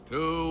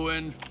to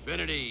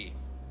infinity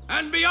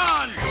and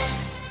beyond.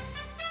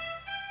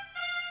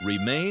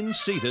 Remain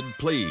seated,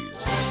 please.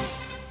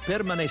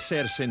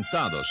 Permanecer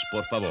sentados,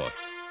 por favor.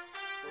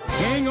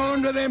 Hang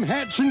on to them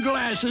hats and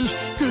glasses,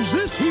 because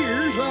this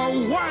here's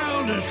the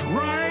wildest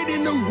ride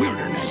in the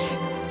wilderness.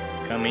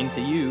 Coming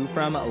to you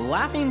from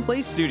Laughing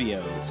Place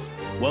Studios.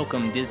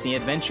 Welcome, Disney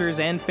adventurers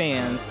and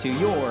fans, to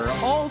your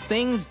All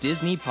Things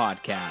Disney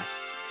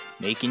podcast,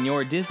 making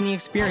your Disney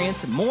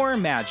experience more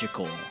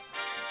magical.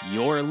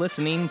 You're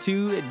listening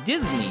to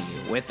Disney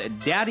with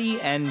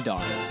Daddy and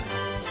Daughter.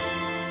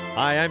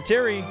 Hi, I'm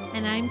Terry.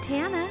 And I'm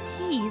Tana.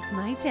 He's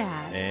my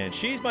dad. And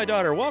she's my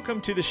daughter. Welcome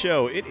to the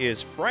show. It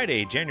is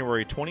Friday,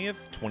 January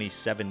 20th,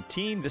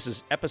 2017. This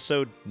is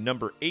episode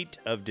number 8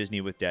 of Disney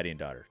with Daddy and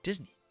Daughter.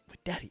 Disney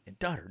with Daddy and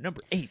Daughter,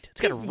 number 8.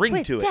 It's got a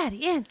ring to it.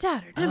 Daddy and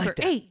Daughter, number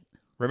 8.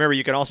 Remember,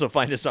 you can also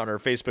find us on our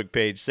Facebook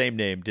page, same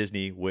name,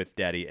 Disney with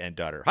Daddy and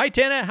Daughter. Hi,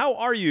 Tana. How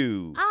are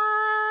you?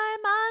 I'm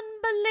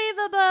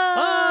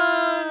unbelievable.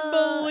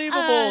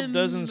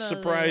 Doesn't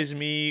surprise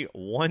me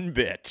one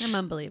bit. I'm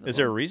unbelievable. Is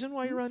there a reason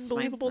why you're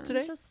unbelievable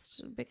today?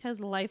 Just because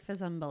life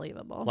is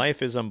unbelievable.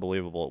 Life is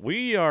unbelievable.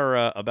 We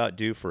are about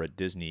due for a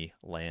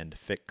Disneyland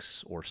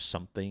fix or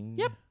something.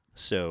 Yep.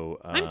 So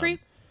I'm free.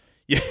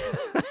 Yeah,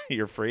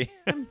 you're free.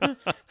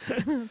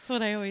 That's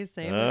what I always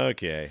say.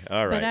 Okay,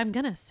 all right. But I'm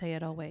going to say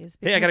it always.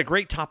 Hey, I got a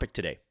great topic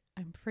today.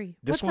 I'm free.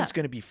 This What's one's up?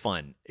 going to be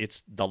fun.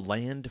 It's the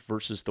land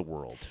versus the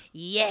world.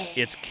 Yeah.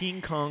 It's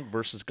King Kong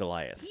versus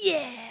Goliath.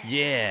 Yeah.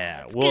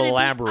 Yeah. It's We'll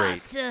gonna be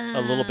awesome.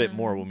 A little bit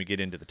more when we get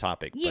into the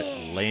topic. But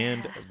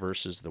land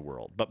versus the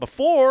world. But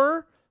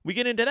before we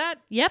get into that,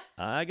 Yep.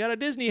 I got a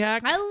Disney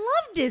hack. I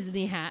love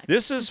Disney hacks.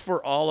 This is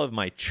for all of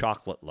my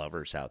chocolate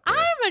lovers out there.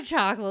 I'm a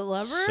chocolate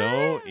lover.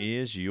 So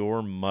is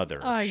your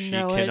mother. I She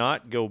know it.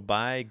 cannot go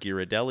buy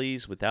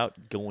Ghirardelli's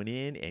without going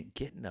in and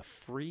getting a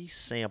free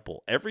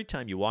sample. Every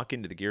time you walk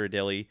into the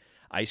Ghirardelli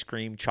ice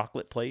cream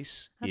chocolate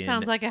place. That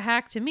sounds like a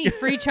hack to me.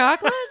 Free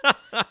chocolate?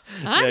 I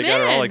got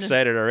her all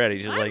excited already.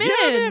 She's like,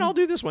 yeah, man, I'll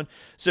do this one.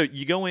 So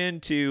you go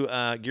into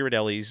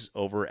Ghirardelli's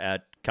over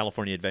at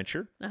California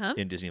Adventure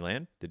in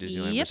Disneyland, the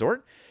Disneyland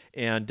Resort,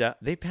 and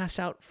they pass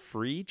out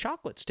free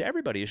chocolates to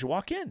everybody as you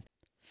walk in.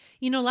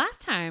 You know,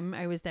 last time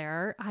I was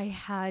there, I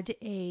had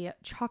a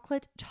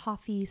chocolate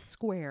toffee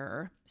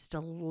square. It's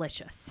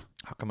delicious.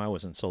 How come I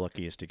wasn't so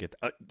lucky as to get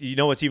you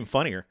know what's even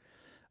funnier?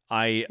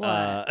 I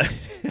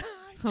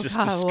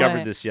just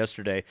discovered this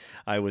yesterday.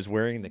 I was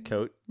wearing the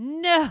coat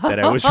that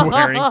I was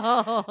wearing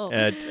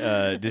at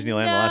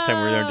Disneyland the last time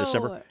we were there in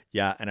December.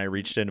 Yeah, and I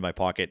reached into my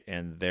pocket,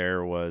 and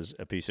there was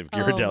a piece of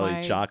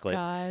Ghirardelli chocolate.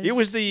 Gosh. It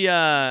was the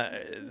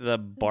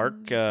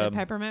bark. The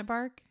peppermint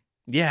bark?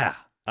 Yeah,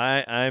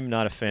 I'm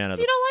not a fan of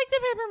You don't like the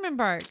peppermint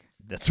bark?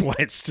 That's why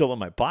it's still in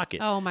my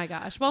pocket. Oh my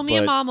gosh. Well, me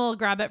and Mom will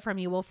grab it from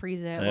you. We'll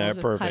freeze it. We'll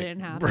cut perfect. it in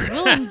half.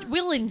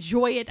 We'll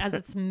enjoy it as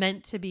it's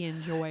meant to be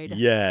enjoyed.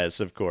 Yes,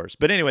 of course.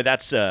 But anyway,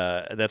 that's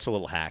a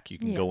little hack. You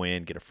can go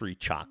in, get a free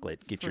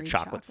chocolate, get your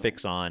chocolate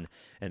fix on,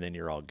 and then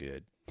you're all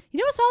good. You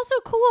know what's also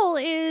cool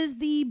is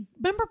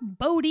remember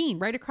Bodine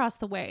right across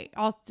the way.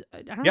 I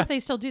don't know if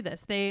they still do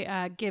this.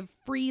 They give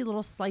free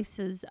little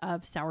slices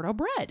of sourdough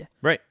bread.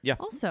 Right. Yeah.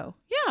 Also,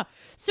 yeah.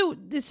 So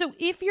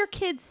if your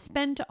kids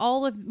spent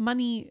all of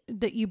money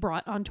that you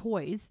brought on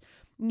toys,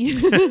 and you're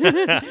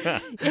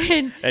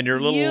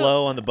a little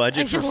low on the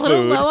budget for food. A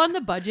little low on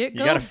the budget. You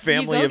got a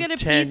family of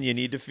 10 you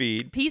need to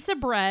feed. Piece of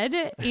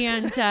bread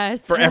and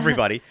for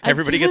everybody.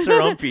 Everybody gets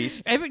their own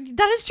piece.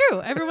 That is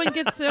true. Everyone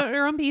gets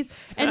their own piece,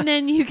 and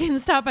then you can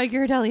stop by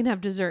Ghirardelli and have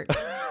dessert.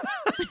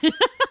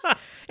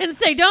 And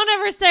say, don't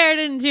ever say I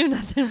didn't do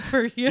nothing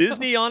for you.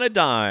 Disney on a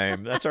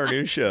dime. That's our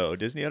new show.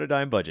 Disney on a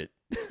dime budget.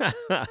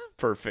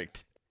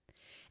 Perfect.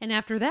 And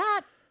after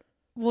that,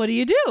 what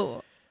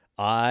do?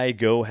 I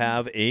go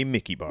have a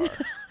Mickey bar.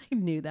 I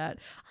knew that.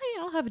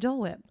 I'll have a Dole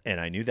Whip. And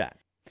I knew that.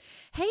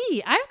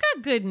 Hey, I've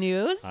got good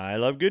news. I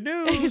love good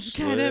news.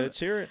 Let's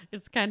hear it.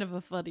 It's kind of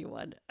a funny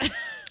one.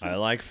 I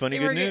like funny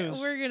good news.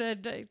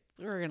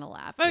 We're gonna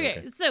laugh.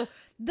 Okay, so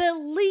the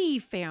Lee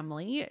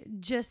family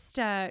just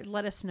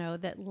let us know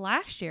that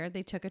last year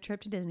they took a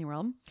trip to Disney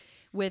World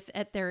with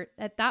at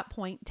that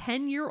point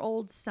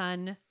 10-year-old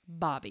son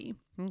Bobby.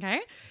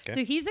 Okay,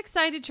 so he's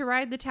excited to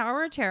ride the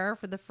Tower of Terror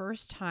for the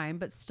first time,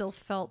 but still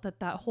felt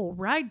that whole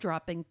ride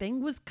dropping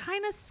thing was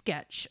kind of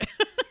sketch.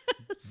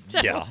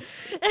 Yeah,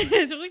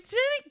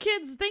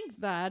 kids think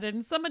that,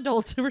 and some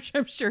adults, which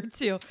I'm sure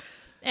too.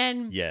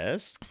 And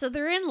yes, so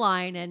they're in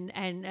line,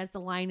 and as the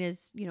line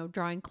is,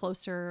 drawing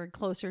closer and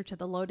closer to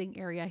the loading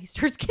area, he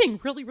starts getting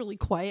really, really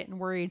quiet and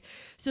worried.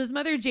 So his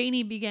mother,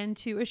 Janie, began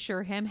to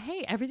assure him,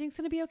 hey, everything's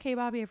going to be okay,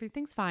 Bobby.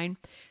 Everything's fine.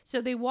 So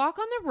they walk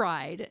on the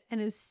ride,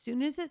 and as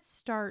soon as it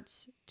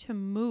starts to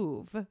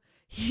move,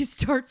 he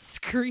starts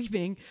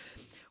screaming,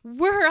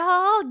 we're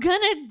all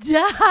gonna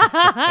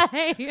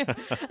die.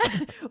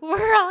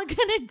 We're all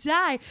gonna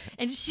die.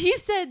 And she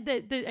said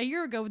that a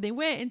year ago when they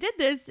went and did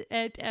this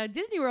at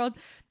Disney World,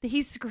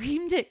 He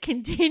screamed it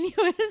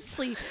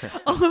continuously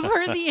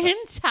over the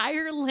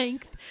entire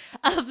length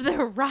of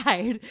the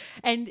ride.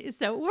 And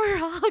so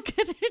we're all going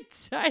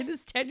to die.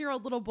 This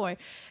 10-year-old little boy.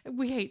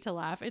 We hate to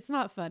laugh. It's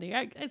not funny.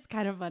 It's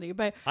kind of funny,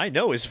 but I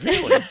know his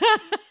feeling.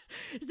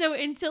 So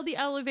until the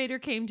elevator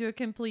came to a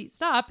complete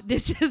stop,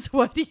 this is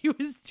what he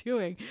was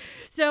doing.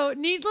 So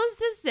needless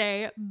to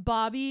say,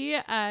 Bobby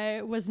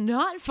was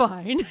not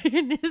fine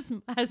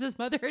as his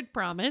mother had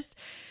promised.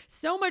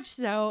 So much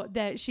so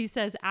that she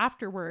says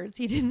afterwards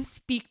he didn't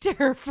speak to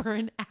her for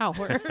an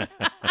hour.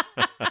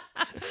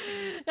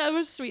 That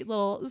was sweet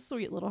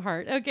little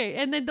heart. Okay,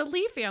 and then the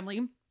Lee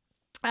family.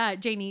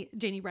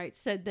 Janie writes,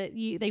 said that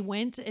they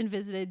went and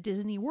visited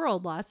Disney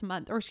World last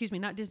month, or excuse me,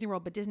 not Disney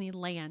World, but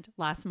Disneyland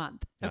last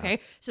month. Okay.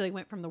 So they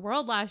went from the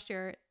World last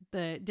year,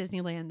 the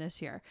Disneyland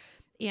this year.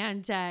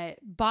 And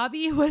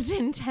Bobby was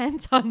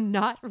intent on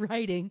not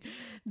riding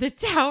the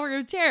Tower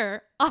of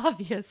Terror,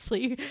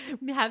 obviously,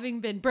 having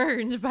been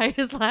burned by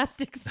his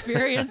last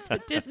experience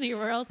at Disney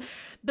World.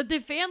 But the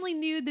family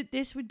knew that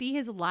this would be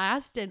his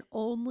last and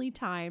only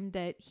time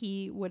that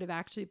he would have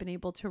actually been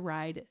able to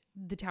ride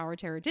the Tower of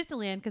Terror at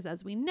Disneyland, because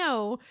as we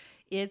know,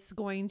 it's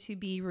going to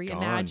be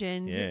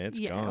reimagined. Gone. Yeah, it's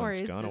gone. Or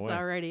it's gone away.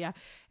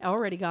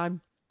 already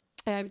gone.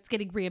 It's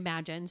getting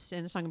reimagined,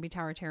 and it's not going to be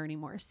Tower of Terror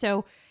anymore.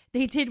 So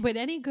they did what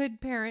any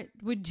good parent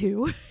would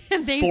do,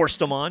 and they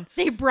forced him on.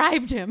 They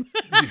bribed him.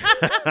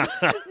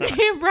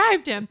 They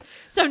bribed him.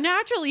 So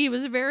naturally, he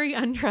was very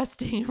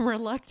untrusting and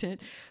reluctant,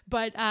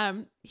 but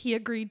he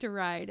agreed to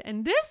ride.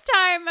 And this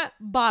time,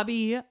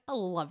 Bobby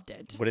loved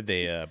it. What did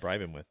they bribe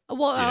him with?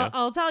 Well,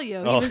 I'll tell you.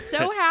 He was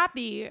so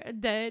happy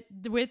that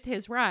with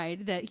his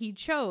ride that he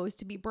chose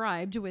to be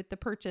bribed with the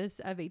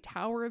purchase of a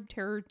Tower of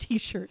Terror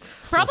t-shirt.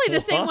 Probably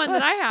the same one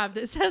that I have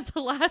that says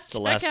the last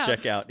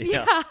checkout.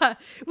 Yeah.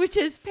 Which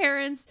his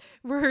parents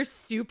were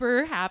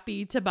super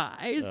happy to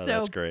buy. Oh,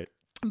 that's great.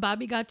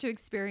 Bobby got to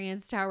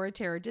experience Tower of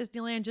Terror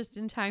Disneyland just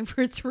in time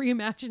for its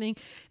reimagining,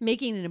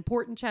 making an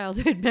important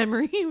childhood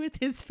memory with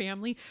his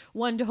family,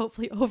 one to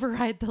hopefully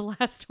override the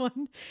last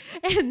one.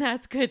 And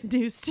that's good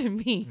news to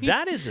me.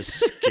 That is a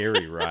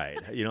scary ride.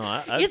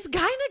 It's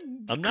kind of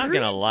I'm not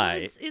going to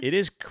lie. It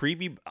is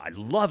creepy. I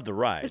love the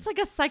ride. It's like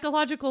a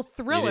psychological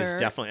thriller. It is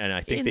definitely. And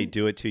I think they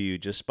do it to you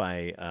just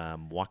by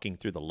walking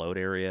through the load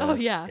area. Oh,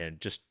 yeah.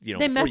 And just,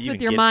 they mess with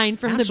your mind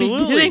from the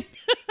beginning.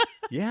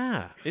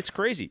 Yeah, it's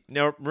crazy.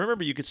 Now,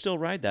 remember, you could still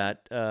ride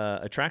that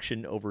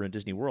attraction over in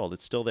Disney World.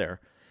 It's still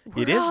there.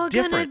 We're it is all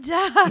different.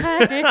 Gonna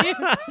die.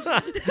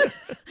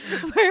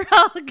 We're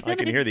all gonna I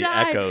can hear the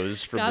die.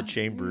 echoes from the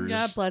chambers.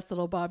 God bless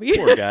little Bobby.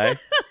 Poor guy.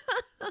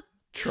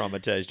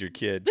 Traumatized your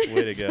kid.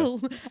 Way to go.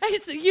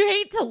 You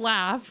hate to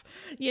laugh,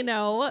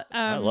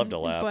 I love to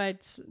laugh.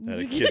 But at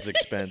a kid's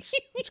expense.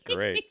 It's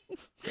great.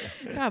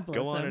 God bless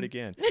Go on him. it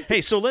again.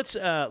 Hey, so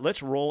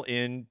let's roll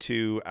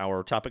into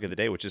our topic of the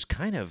day, which is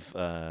kind of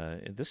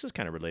this is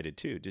kind of related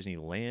to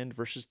Disneyland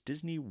versus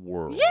Disney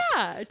World.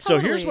 Yeah, totally. So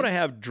here's what I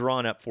have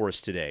drawn up for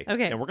us today.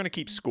 Okay. And we're going to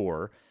keep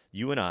score,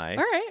 you and I.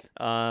 All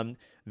right.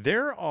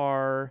 There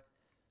are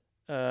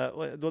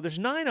there's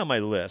 9 on my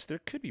list. There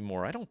could be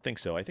more. I don't think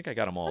so. I think I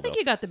got them all. I think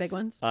you got the big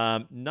ones.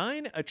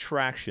 9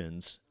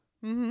 attractions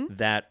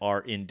that are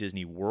in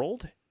Disney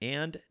World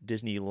and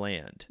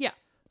Disneyland. Yeah.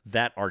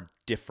 That are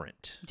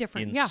different.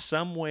 In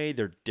some way,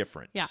 they're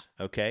different. Yeah.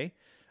 Okay?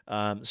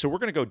 So we're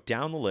going to go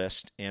down the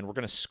list, and we're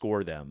going to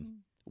score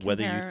them,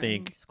 whether you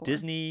think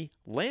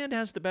Disneyland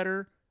has the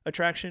better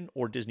attraction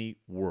or Disney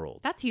World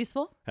That's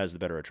useful. has the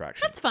better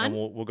attraction. That's fun. And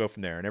we'll go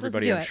from there. And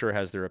everybody, I'm sure,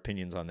 has their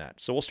opinions on that.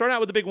 So we'll start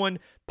out with the big one,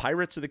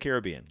 Pirates of the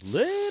Caribbean.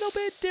 Little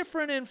bit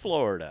different in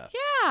Florida.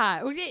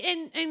 Yeah.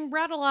 And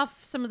rattle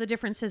off some of the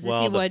differences,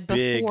 if you would,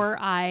 before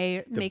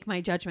I make my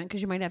judgment,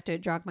 because you might have to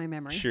jog my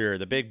memory. Sure.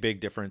 The big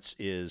difference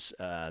is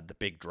the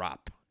big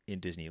drop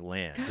in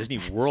Disneyland. Disney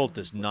World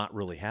does not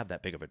really have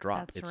that big of a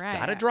drop. It's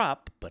got a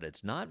drop, but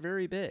it's not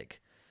very big.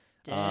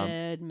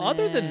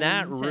 Other than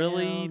that,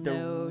 really,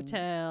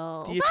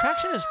 the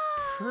attraction is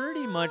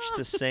pretty much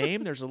the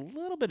same. There's a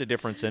little bit of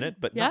difference in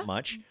it, but not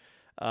much.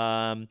 But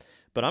I'm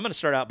going to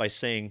start out by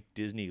saying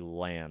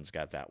Disneyland's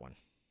got that one.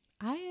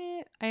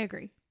 I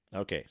agree.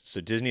 Okay,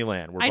 so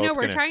Disneyland. I know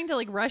we're trying to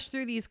rush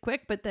through these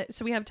quick, but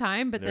so we have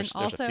time. But there's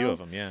then also there's a few of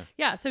them, yeah.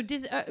 Yeah. So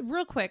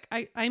real quick,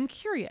 I'm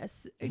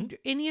curious.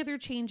 Any other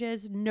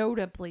changes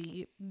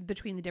notably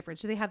between the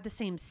difference? Do they have the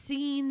same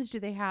scenes?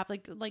 Do they have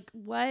like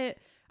what?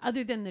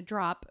 Other than the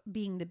drop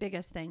being the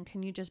biggest thing,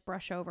 can you just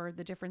brush over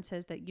the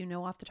differences that you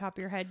know off the top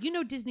of your head? You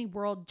know Disney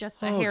World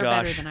just a hair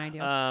better than I do.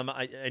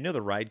 I know the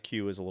ride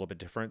queue is a little bit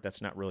different.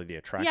 That's not really the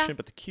attraction,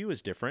 but the queue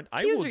is different.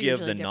 I will give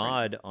the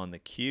nod on the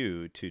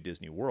queue to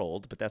Disney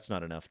World, but that's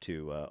not enough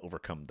to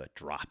overcome the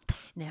drop.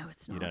 No,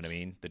 it's not. You know what I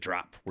mean? The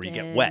drop where you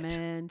get wet.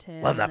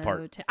 Love that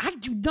part. I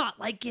do not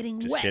like getting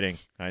wet. Just kidding.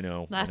 I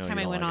know. Last time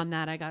I went on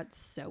that, I got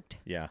soaked.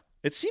 Yeah.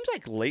 It seems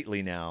like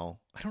lately now,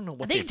 I don't know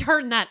what they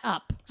turned that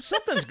up.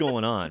 Something's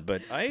going on,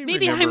 but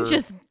maybe I'm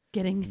just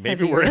getting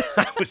Maybe heavier.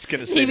 I was going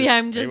to say maybe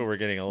I'm just maybe we're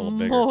getting a little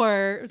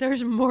bigger.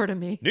 There's more to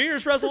me. New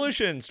Year's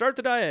resolution, start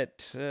the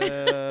diet.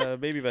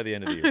 Maybe by the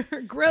end of the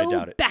year. Grow I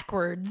doubt it.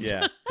 backwards.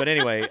 Yeah. But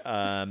anyway,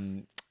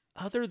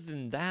 other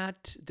than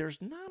that,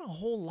 there's not a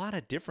whole lot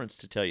of difference,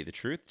 to tell you the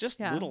truth. Just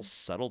little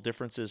subtle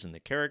differences in the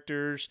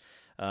characters.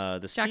 The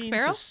Jack scene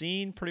Sparrow? to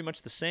scene, pretty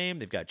much the same.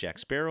 They've got Jack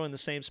Sparrow in the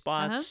same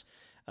spots.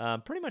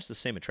 Pretty much the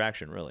same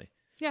attraction, really.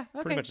 Yeah,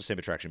 okay. Pretty much the same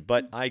attraction.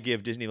 But I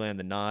give Disneyland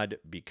the nod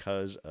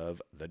because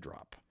of the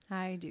drop.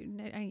 I do.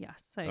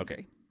 Yes, I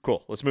agree.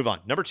 Cool. Let's move on.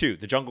 Number 2,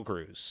 the Jungle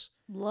Cruise.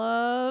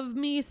 Love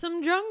me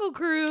some Jungle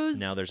Cruise.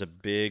 Now, there's a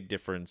big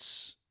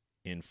difference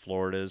in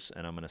Florida's,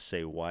 and I'm going to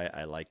say why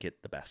I like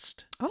it the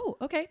best. Oh,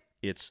 okay.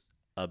 It's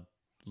a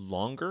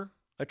longer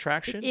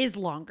attraction. It is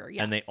longer,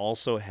 yes. And they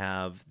also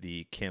have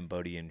the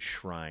Cambodian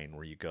shrine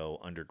where you go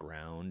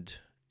underground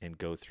and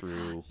go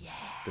through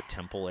the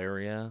temple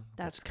area.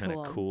 That's kind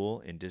of cool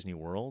in Disney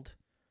World.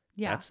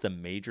 Yeah. That's the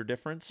major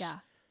difference. Yeah.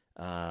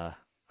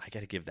 I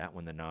got to give that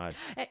one the nod.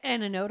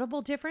 And a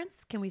notable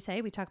difference, can we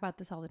say? We talk about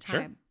this all the time.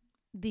 Sure.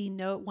 It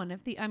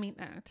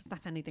doesn't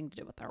have anything to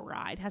do with the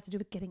ride. It has to do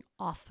with getting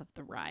off of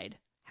the ride.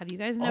 Have you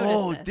guys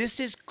noticed this? This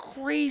is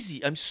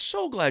crazy. I'm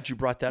so glad you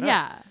brought that up.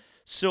 Yeah.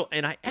 So,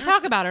 and I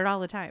talk about it all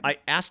the time. I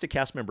asked a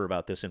cast member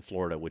about this in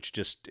Florida, which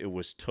it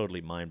was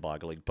totally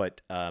mind-boggling.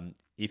 But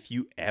if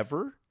you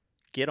ever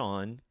get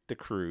on the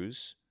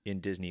cruise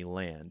in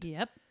Disneyland,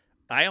 Yep.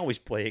 I always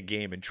play a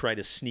game and try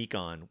to sneak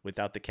on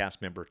without the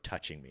cast member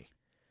touching me.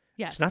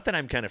 Yes. It's not that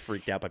I'm kind of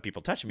freaked out by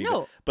people touching me,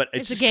 No, but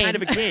it's it's a just game. kind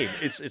of a game.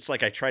 It's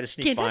like I try to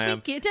sneak by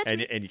them, Can't touch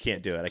me. and you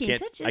can't do it.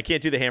 Touch us. I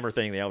can't do the hammer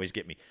thing. They always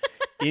get me.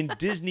 In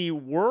Disney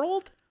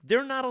World,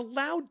 they're not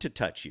allowed to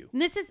touch you.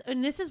 And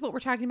this is what we're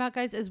talking about,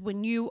 guys, is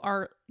when you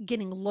are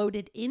getting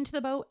loaded into the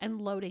boat and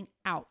loading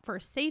out for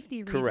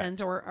safety reasons.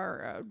 Correct.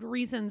 or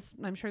reasons.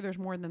 I'm sure there's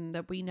more than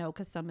that we know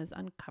because some is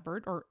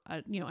uncovered or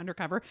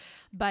undercover.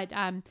 But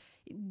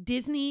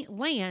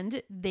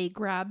Disneyland, they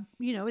grab,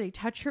 they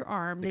touch your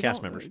arm.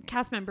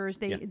 Cast members,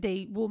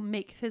 they will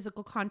make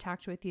physical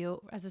contact with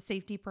you as a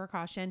safety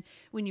precaution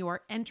when you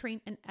are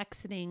entering and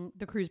exiting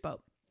the cruise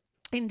boat.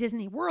 In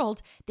Disney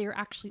World, they're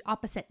actually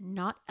opposite,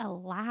 not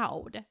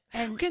allowed.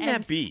 How can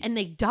that be? And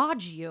they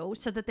dodge you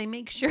so that they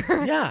make sure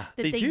Yeah,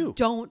 that they do.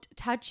 don't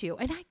touch you.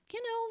 And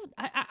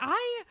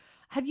I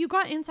have you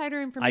got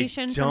insider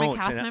information from a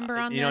cast member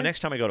on this?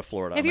 Next time I go to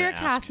Florida, if I'm you're a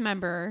gonna ask. cast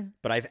member,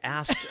 But I've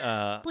asked,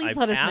 Please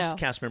let us know.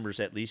 cast members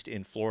at least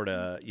in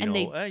Florida.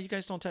 You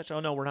guys don't touch. Oh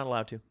no, we're not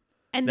allowed to.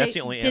 and That's they,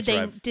 the only did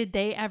answer they did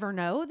they ever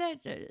know that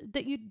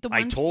you the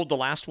I ones told the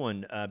last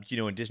one,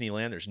 in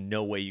Disneyland, there's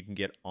no way you can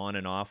get on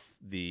and off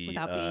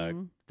Without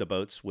being the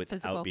boats physical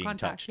without being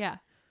contact? touched. Yeah,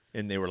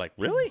 And they were like,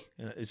 really?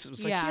 And it's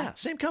like, Yeah.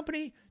 same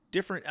company,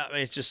 different.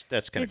 It's just,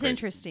 that's kind of it's crazy.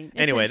 interesting. It's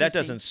Anyway, that interesting.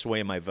 doesn't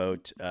sway my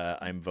vote.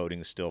 I'm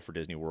voting still for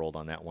Disney World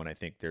on that one. I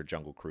think their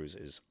Jungle Cruise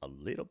is a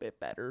little bit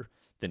better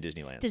than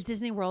Disneyland's. Does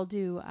Disney World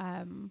do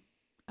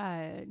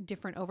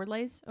different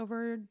overlays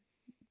over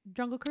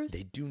Jungle Cruise?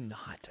 They do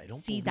not. I don't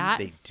see believe that.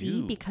 they See,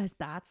 do. because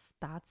that's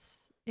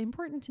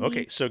important to me.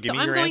 Okay, so give me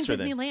I'm your going answer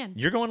Disneyland. then.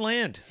 You're going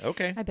land.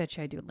 Okay. I bet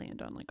you I do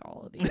land on like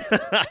all of these.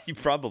 You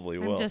probably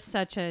will. I'm just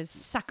such a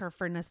sucker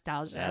for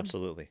nostalgia.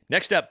 Absolutely.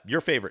 Next up,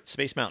 your favorite,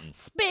 Space Mountain.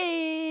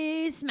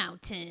 Space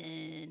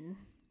Mountain.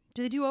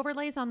 Do they do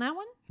overlays on that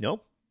one?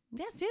 Nope.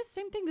 Yes,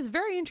 same thing. This is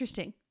very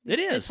interesting. It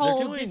is. This They're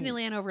whole doing-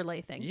 Disneyland overlay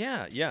thing.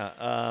 Yeah.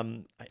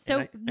 So,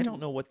 I don't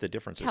know what the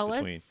difference is Tell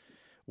between. us.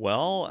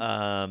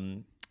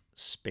 Well,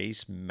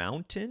 Space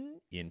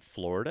Mountain in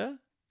Florida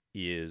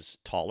is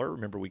taller.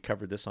 Remember, we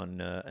covered this on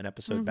an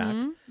episode back.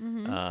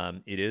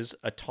 It is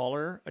a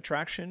taller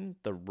attraction.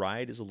 The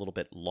ride is a little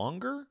bit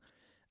longer.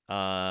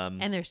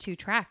 And there's 2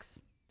 tracks.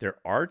 There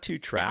are 2 The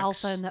tracks.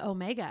 Alpha and the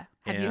Omega.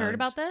 Have you heard and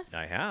about this?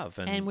 I have.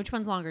 And which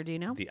one's longer? Do you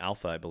know? The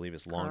Alpha, I believe,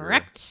 is longer.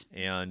 Correct.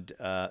 And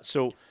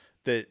so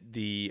the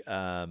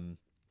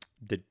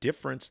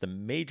difference, the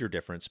major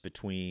difference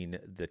between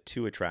the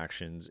 2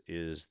 attractions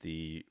is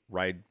the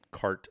ride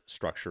cart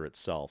structure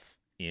itself.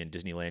 In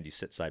Disneyland, you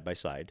sit side by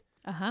side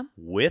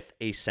with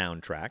a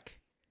soundtrack.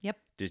 Yep.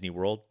 Disney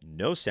World,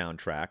 no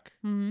soundtrack,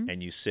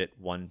 and you sit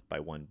one by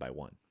one by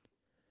one.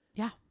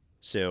 Yeah.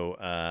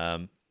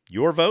 So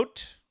your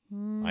vote,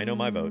 I know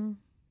my vote.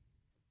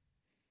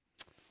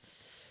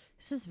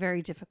 This is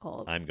very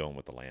difficult. I'm going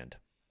with the land.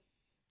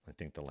 I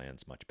think the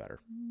land's much better.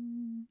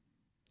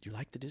 You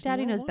like the Disney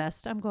Daddy World knows one?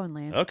 best. I'm going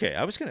land. Okay,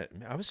 I was.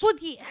 Well,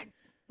 yeah,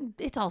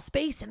 it's all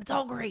space and it's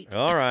all great.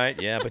 All right,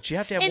 yeah, but you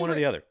have to have one or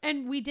the other.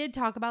 And we did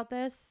talk about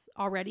this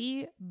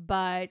already,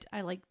 but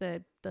I like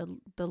the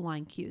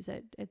line cues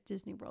at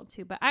Disney World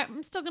too. But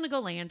I'm still gonna go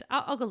land.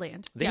 I'll go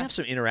land. They have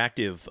some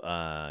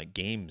interactive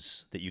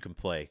games that you can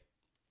play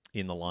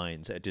in the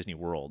lines at Disney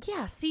World.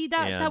 Yeah, see,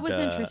 that was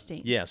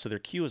interesting. Yeah, so their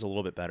queue is a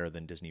little bit better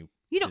than Disneyland.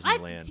 That was interesting. Yeah, so their queue is a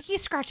little bit better than Disneyland. You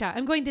scratch out.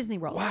 I'm going Disney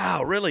World.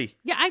 Wow, really?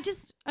 Yeah, who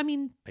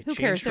cares?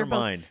 changed her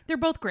mind. They're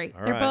both great.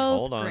 All They're right, both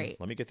hold on. great.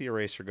 Let me get the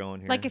eraser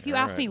going here. Like if you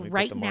All ask me let put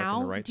right the mark in the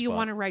now, right do you spot.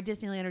 want to ride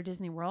Disneyland or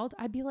Disney World?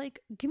 I'd be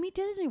like, give me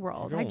Disney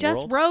World. You're I going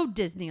just World? rode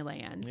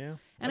Disneyland. Yeah,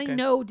 And okay. I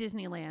know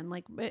Disneyland.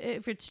 Like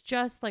if it's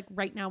just like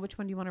right now, which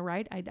one do you want to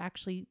ride? I'd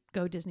actually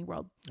go Disney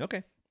World.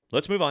 Okay,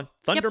 let's move on.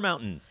 Thunder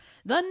Mountain.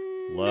 Thunder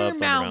Love Thunder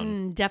Mountain,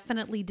 Mountain.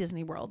 definitely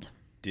Disney World.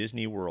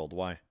 Disney World.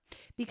 Why?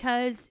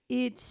 Because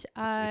It's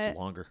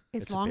longer.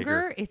 It's a longer.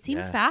 bigger- It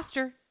seems yeah.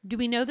 faster. Do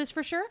we know this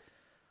for sure?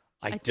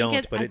 I think don't,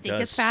 it- but I it think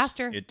does. it's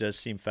faster. It does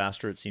seem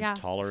faster. It seems Yeah.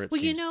 taller. It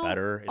Well, seems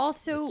better. It's,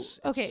 also,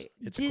 it's-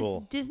 it's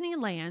cool.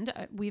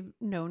 Disneyland, we've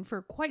known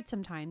for quite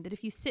some time that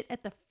if you sit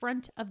at the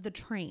front of the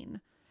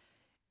train,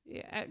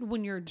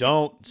 when you're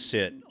Don't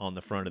sit on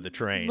the front of the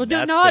train. well, they're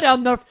That's not the-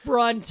 on the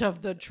front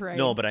of the train.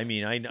 No, but I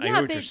mean, I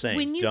hear what you're saying.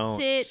 when you Don't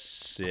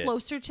sit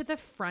closer to the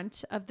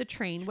front of the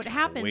train, what gotta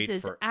happens wait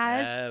is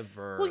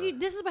forever.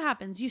 this is what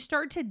happens. You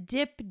start to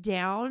dip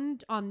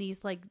down on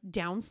these like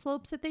down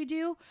slopes that they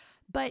do,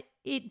 but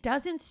it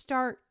doesn't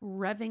start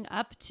revving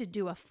up to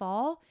do a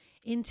fall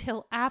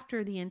until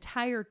after the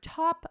entire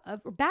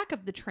back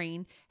of the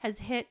train has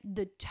hit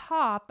the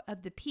top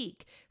of the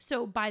peak.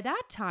 So by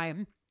that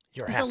time,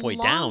 You're halfway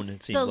down,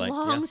 it seems like. the Yeah.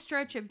 long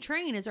stretch of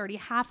train is already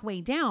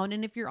halfway down,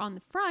 and if you're on the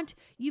front,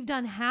 you've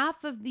done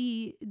half of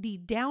the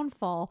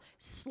downfall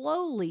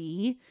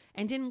slowly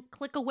and didn't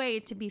click away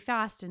to be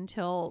fast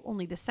until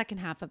only the second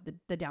half of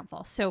the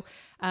downfall. So,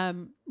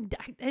 and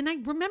I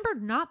remember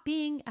not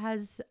being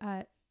as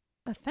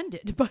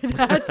offended by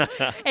that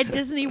at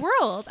Disney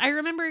World. I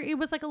remember it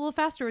was like a little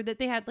faster, that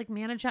they had like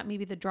managed that.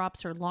 Maybe the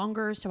drops are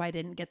longer, so I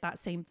didn't get that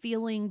same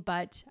feeling,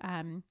 but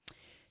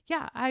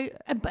yeah,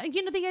 but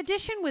the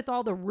addition with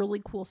all the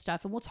really cool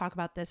stuff, and we'll talk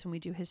about this when we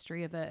do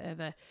history of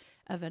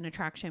an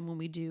attraction when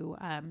we do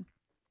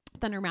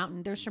Thunder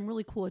Mountain. There's some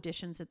really cool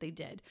additions that they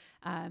did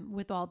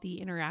with all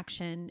the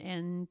interaction,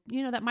 and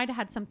that might have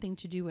had something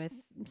to do with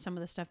some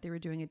of the stuff they were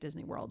doing at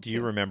Disney World. Do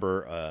you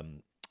remember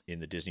in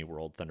the Disney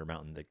World Thunder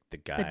Mountain the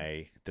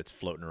guy that's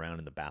floating around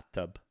in the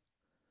bathtub?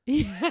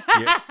 Yeah.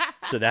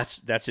 So that's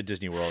at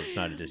Disney World. It's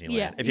not at Disneyland.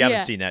 Yeah, If you haven't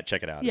yeah. seen that,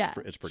 check it out. Yeah,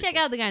 It's pretty check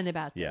cool. out the guy in the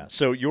bathroom. Yeah.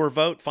 So your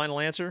vote, final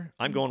answer.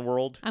 I'm going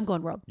World. I'm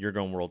going World. You're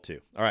going World too.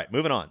 All right,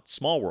 moving on.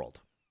 Small World.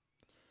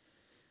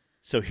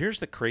 So here's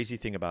the crazy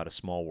thing about a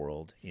Small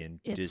World in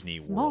It's Disney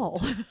small.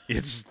 World.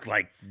 It's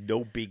like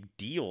no big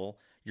deal.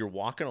 You're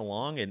walking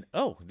along and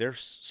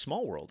there's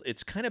Small World.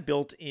 It's kind of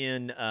built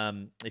in.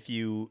 If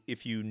you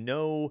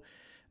know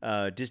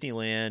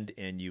Disneyland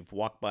and you've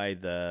walked by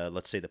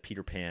let's say the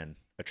Peter Pan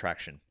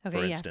attraction, Okay,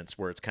 for yes. instance,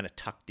 where it's kind of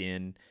tucked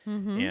in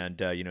Mm-hmm. and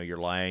your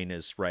line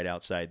is right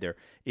outside there.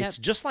 It's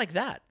just like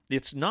that.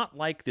 It's not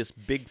like this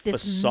big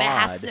This facade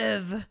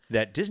massive,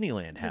 that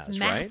Disneyland has, this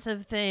right?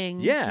 massive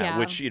thing. Yeah,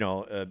 which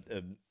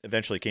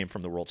eventually came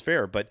from the World's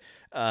Fair, but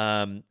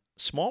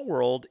Small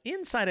World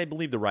inside, I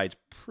believe the ride's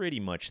pretty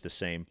much the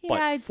same, Yeah,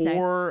 but I'd say.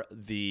 for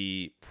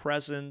the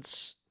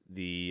presence,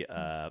 the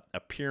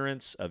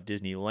appearance of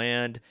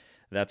Disneyland,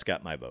 that's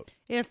got my vote.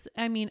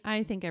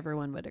 I think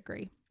everyone would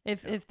agree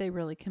if they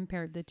really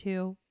compared the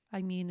two.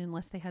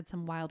 Unless they had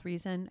some wild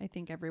reason, I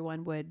think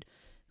everyone would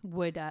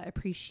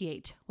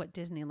appreciate what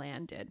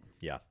Disneyland did.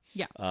 Yeah.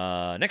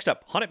 Yeah. Next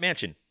up, Haunted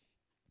Mansion.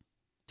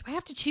 Do I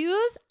have to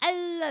choose? I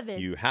love it.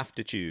 You have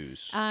to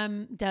choose.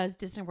 Does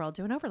Disney World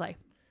do an overlay?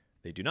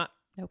 They do not.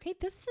 Okay,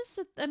 this is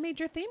a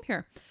major theme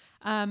here.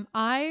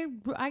 I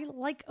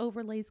like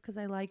overlays because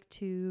I like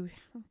to.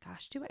 Oh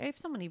gosh, if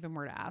someone even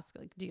were to ask,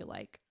 like, do you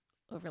like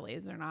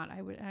overlays or not?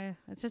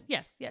 It's just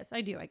yes,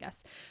 I do, I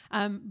guess.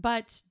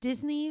 But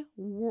Disney.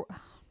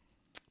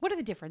 What are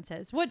the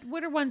differences? What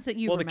are ones that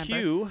you remember? The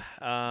queue,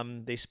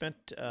 they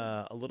spent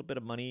a little bit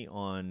of money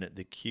on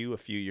the queue a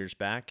few years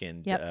back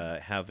and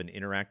have an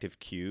interactive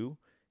queue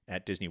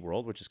at Disney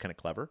World, which is kind of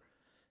clever.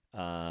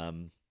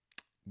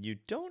 You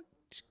don't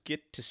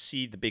get to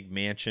see the big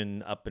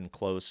mansion up and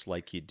close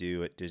like you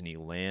do at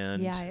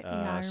Disneyland.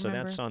 I so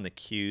remember. that's on the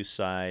queue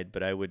side,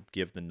 but I would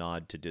give the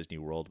nod to Disney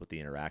World with the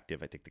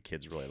interactive. I think the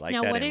kids really like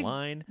Now, that in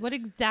line. What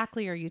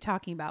exactly are you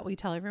talking about? Will you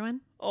tell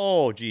everyone?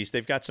 Oh, geez.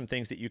 They've got some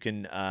things that you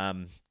can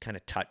kind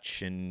of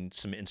touch, and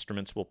some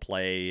instruments will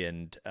play.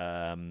 And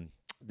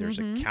there's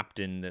a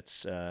captain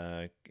that's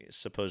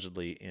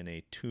supposedly in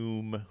a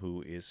tomb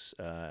who is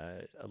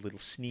a little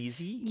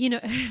sneezy.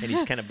 And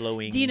he's kind of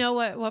blowing. Do you know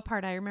what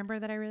part I remember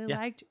that I really Yeah.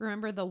 liked?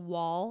 Remember the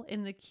wall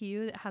in the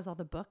queue that has all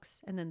the books,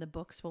 and then the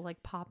books will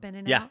like pop in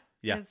and Yeah, out?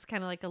 yeah. It's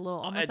kind of like a little,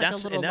 almost And like a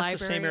that's little library.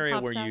 the same area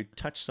pops where out. you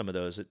touch some of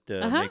those. It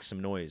Uh-huh. makes some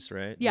noise,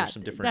 right? Yeah, There's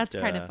some different. that's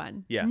kind of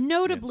fun. Yeah.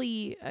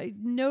 Notably,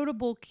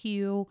 notable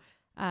queue,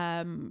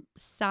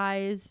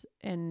 size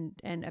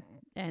and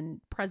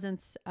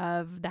presence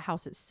of the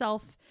house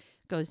itself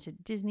goes to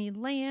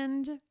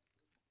Disneyland.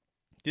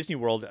 Disney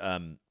World,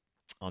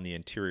 on the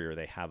interior,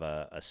 they have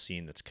a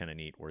scene that's kind of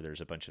neat where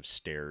there's a bunch of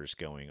stairs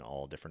going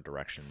all different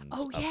directions.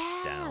 Oh, up,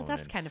 yeah. down,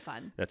 That's and kind of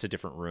fun. That's a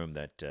different room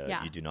that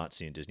Yeah. you do not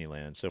see in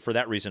Disneyland. So for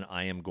that reason,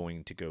 I am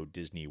going to go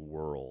Disney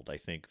World. I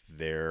think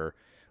their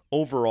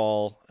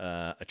overall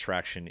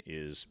attraction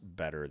is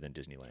better than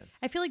Disneyland.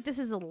 I feel like this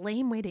is a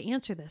lame way to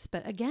answer this,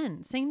 but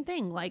again, same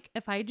thing. Like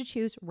if I had to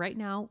choose right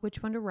now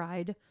which one to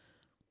ride,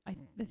 I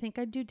think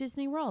I'd do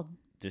Disney World.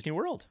 Disney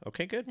World.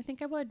 Okay, good. I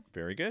think I would.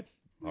 Very good.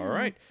 All Yeah,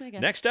 right. I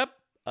guess. Next up,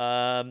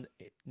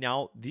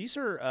 now these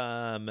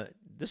are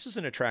this is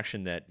an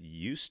attraction that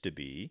used to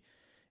be,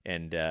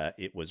 and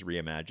it was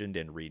reimagined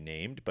and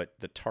renamed, but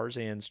the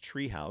Tarzan's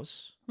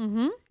Treehouse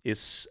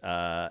is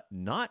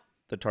not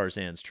the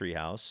Tarzan's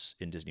Treehouse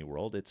in Disney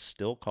World. It's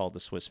still called the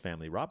Swiss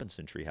Family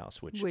Robinson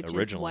Treehouse, which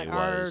originally is what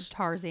our was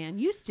Tarzan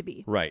used to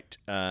be. right.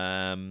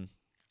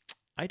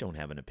 I don't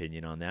have an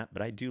opinion on that,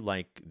 but I do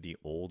like the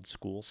old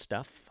school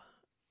stuff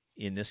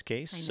in this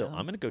case. So know.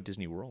 I'm going to go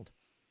Disney World.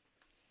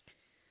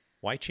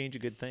 Why change a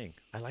good thing?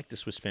 I like the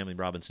Swiss Family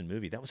Robinson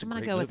movie. That was a I'm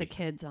great gonna go movie. with the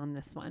kids on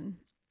this one.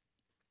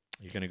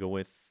 You're going to go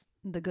with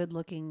The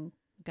good-looking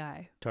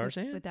guy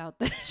Tarzan? without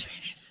the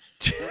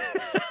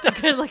the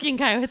good-looking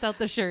guy without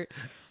the shirt.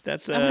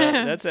 that's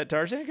that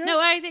Tarzan guy? No,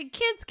 I think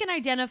kids can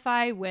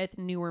identify with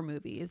newer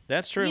movies.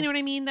 That's true. You know what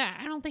I mean?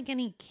 I don't think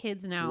any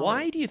kids now.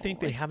 Why do you think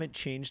they haven't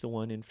changed the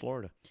one in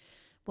Florida?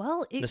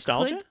 Well,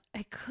 Nostalgia?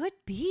 It could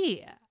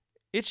be.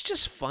 It's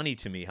just funny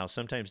to me how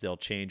sometimes they'll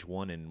change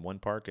one in one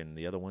park and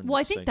the other one. Well,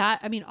 I think that,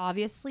 I mean,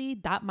 obviously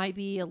that might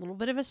be a little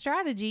bit of a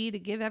strategy to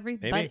give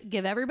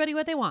everybody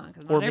what they want.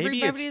 'Cause not or maybe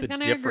it's everybody's the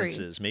gonna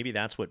differences. Agree. Maybe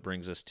that's what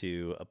brings us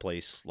to a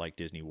place like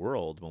Disney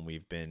World when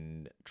we've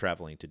been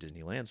traveling to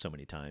Disneyland so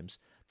many times.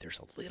 There's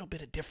a little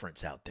bit of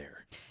difference out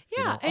there. Yeah,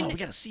 You know, and- we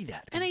got to see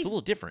that because and it's a little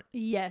different.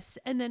 Yes.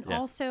 And then Yeah.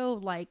 also,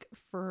 like,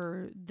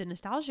 for the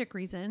nostalgic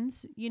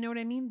reasons, you know what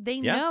I mean? They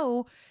Yeah.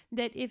 know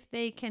that if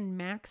they can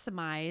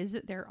maximize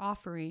their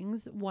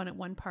offerings, one at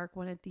one park,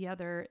 one at the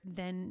other,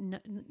 then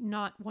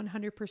not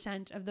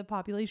 100% of the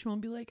population will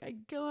be like,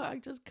 I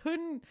just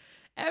couldn't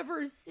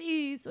ever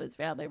see Swiss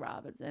Family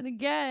Robinson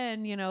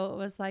again. You know, it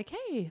was like,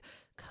 hey,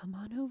 come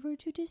on over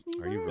to Disney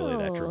World. Are you really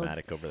that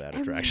dramatic over that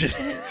And- attraction?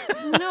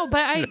 no,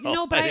 but I I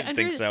didn't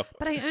think so.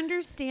 But I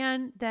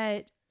understand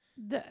that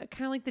the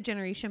kind of like the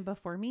generation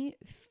before me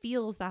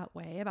feels that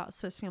way about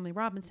Swiss Family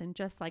Robinson,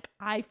 just like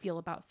I feel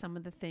about some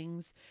of the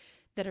things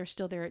that are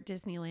still there at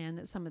Disneyland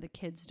that some of the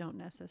kids don't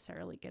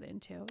necessarily get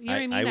into. You know what I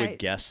mean? I would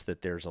guess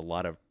that there's a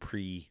lot of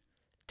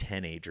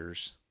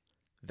pre-teenagers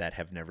that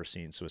have never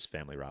seen Swiss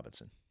Family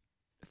Robinson.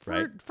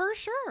 right? For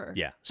sure.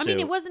 Yeah, I mean,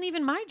 so- it wasn't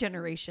even my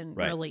generation,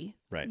 Right, really.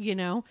 right. You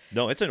know?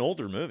 No, it's an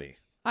older movie.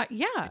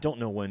 Yeah. I don't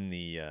know when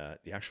the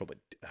actual, but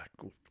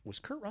was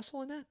Kurt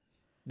Russell in that?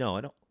 No,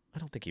 I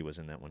don't think he was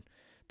in that one.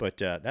 But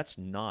that's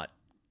not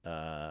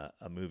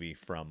a movie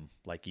from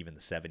like even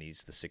the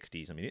 70s, the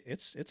 60s. I mean,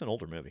 it's an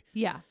older movie.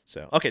 Yeah.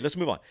 So, okay, let's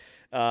move on.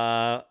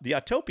 The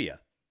Autopia,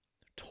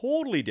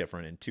 totally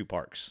different in two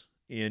parks.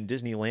 In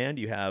Disneyland,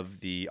 you have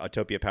the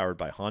Autopia powered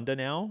by Honda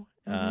now.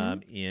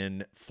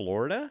 In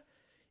Florida,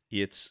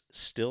 it's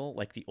still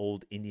like the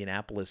old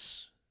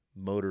Indianapolis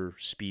Motor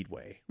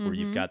Speedway, where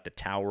you've got the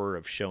tower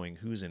of showing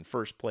who's in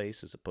first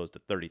place as opposed to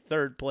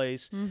 33rd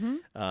place.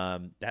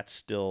 That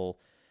still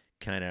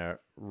kind of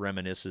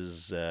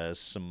reminisces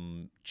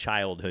some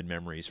childhood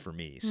memories for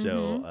me.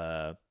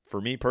 So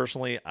for me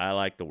personally, I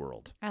like the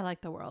World. I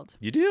like the World.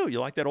 You do? You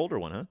like that older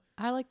one, huh?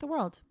 I like the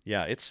World.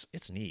 Yeah, it's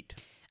neat.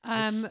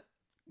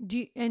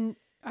 And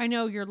I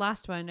know your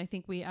last one, I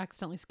think we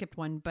accidentally skipped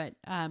one, but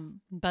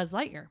Buzz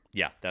Lightyear.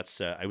 Yeah, that's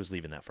I was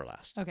leaving that for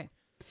last Okay.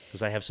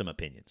 because I have some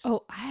opinions.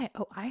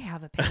 I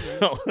have opinions.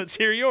 Oh, let's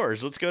hear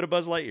yours. Let's go to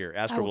Buzz Lightyear.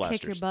 I Astro will Blasters.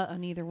 kick your butt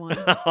on either one.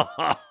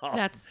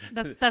 That's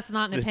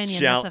not an opinion.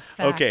 Shall- That's a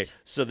fact. Okay,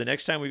 so the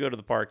next time we go to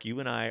the park, you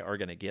and I are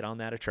going to get on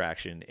that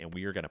attraction, and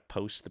we are going to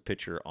post the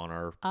picture on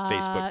our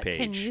Facebook page.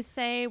 Can you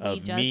say we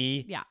of just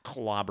me yeah.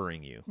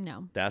 clobbering you?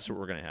 No. That's what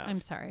we're going to have.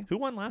 I'm sorry. Who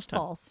won last time?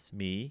 False.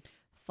 Me.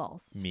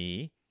 False.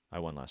 Me. I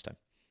won last time.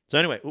 So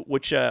anyway,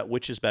 which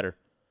is better?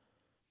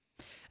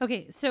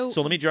 Okay, so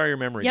So let me jar your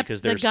memory Yep,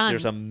 because the there's a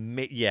guns.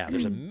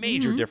 there's a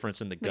major difference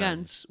in the The guns,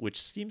 guns.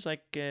 which seems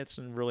like it's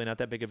really not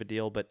that big of a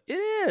deal, but it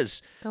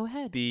is. go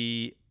ahead.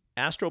 The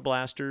Astro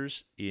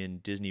Blasters in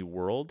Disney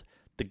World,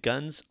 the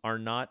guns are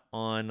not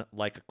on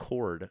like a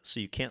cord, so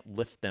you can't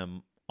lift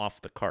them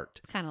off the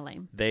cart. Kind of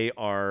lame. They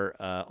are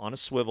on a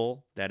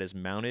swivel that is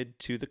mounted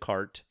to the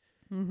cart,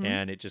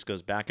 and it just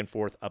goes back and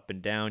forth, up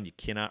and down. You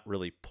cannot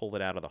really pull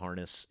it out of the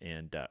harness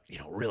and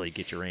really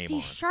get your aim See,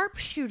 on.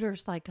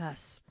 sharpshooters like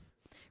us.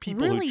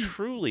 People really who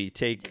truly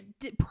take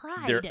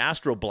pride. their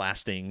astro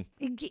blasting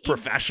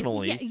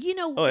professionally. Yeah, you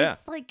know, Oh, yeah.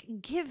 it's like,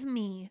 give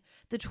me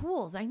the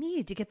tools I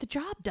need to get the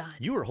job done.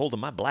 You are holding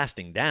my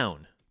blasting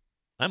down.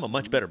 I'm a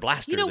much better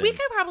blaster. You know, than we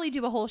could probably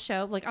do a whole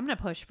show. Like, I'm gonna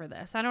push for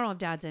this. I don't know if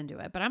Dad's into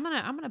it, but I'm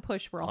gonna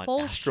push for a On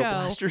whole Astro show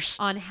Blasters?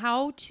 on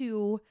how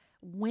to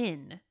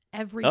win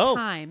every Oh.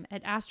 time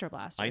at Astro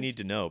Blasters. I need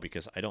to know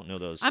because I don't know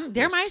those. They're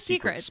those my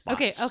secret secrets.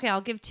 spots. Okay. I'll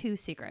give 2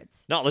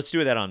 secrets. No, let's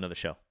do that on another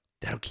show.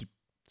 That'll keep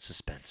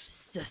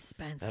Suspense.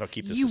 That'll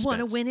keep the You suspense. want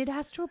to win at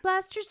Astro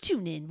Blasters?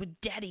 Tune in with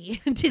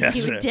Daddy,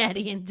 Disney with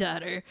Daddy and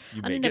daughter.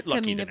 You on may an get lucky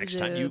upcoming the next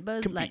time you episode,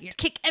 Buzz compete. Lightyear.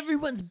 Kick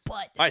everyone's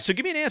butt. All right, so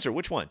give me an answer.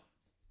 Which one?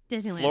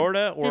 Disneyland.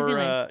 Florida or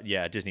Disneyland.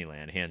 yeah,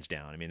 Disneyland, hands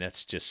down. I mean,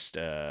 that's just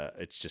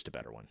it's just a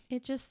better one.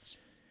 It just,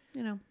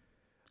 I like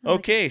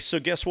Okay, so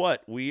guess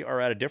what? We are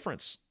at a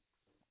difference.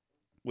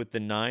 With the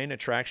 9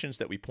 attractions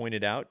that we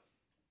pointed out,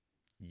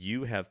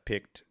 you have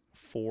picked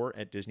 4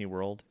 at Disney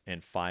World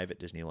and 5 at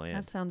Disneyland.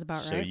 That sounds about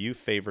so right. So you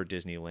favor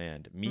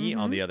Disneyland. Me,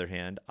 on the other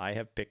hand, I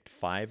have picked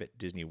 5 at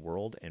Disney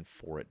World and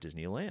 4 at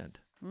Disneyland.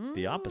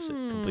 The opposite,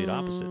 complete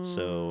opposite.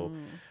 So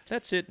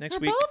that's it. Next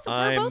week,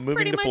 I'm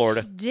moving to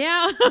Florida.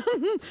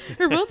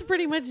 We're both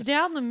pretty much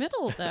down the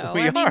middle, though.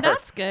 We I mean, are.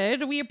 that's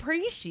good. We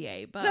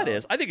appreciate both. That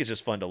is. I think it's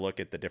just fun to look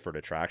at the different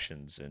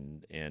attractions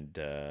and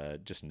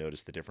just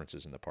notice the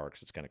differences in the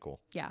parks. It's kind of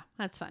cool. Yeah,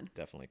 that's fun.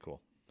 Definitely cool.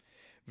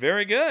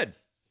 Very good.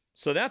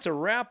 So that's a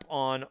wrap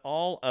on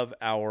all of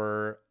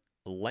our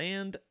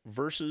land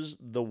versus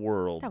the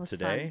world That was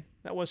today. fun.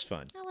 That was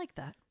fun. I like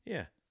that.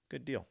 Yeah,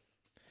 good deal.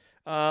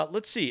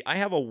 Let's see. I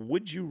have a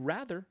would you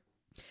rather.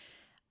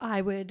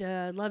 I would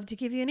love to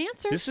give you an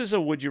answer. This is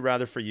a would you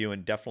rather for you,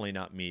 and definitely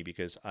not me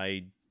because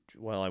I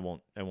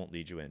won't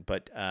lead you in.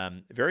 But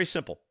very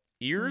simple: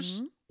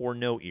 ears or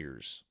no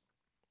ears.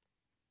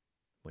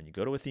 When you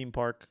go to a theme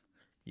park,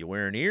 you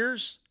wearing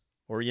ears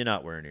or you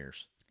not wearing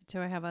ears?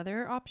 Do I have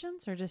other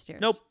options or just ears?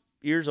 Nope,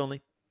 ears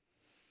only.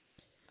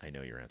 I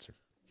know your answer.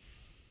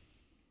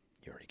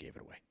 You already gave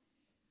it away.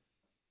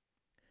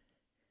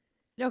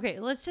 Okay,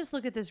 let's just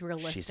look at this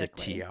realistically. She's a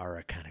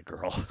tiara kind of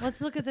girl. Let's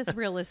look at this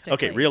realistically.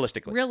 Okay,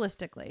 realistically.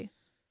 Realistically.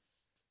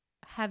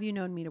 Have you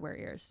known me to wear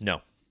ears?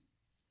 No.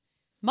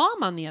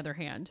 Mom, on the other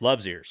hand,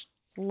 Loves ears.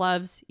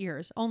 loves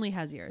ears, only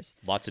has ears.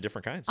 Lots of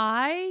different kinds.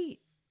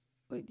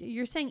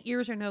 You're saying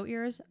ears or no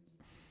ears?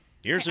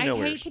 Ears or no I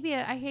ears?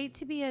 hate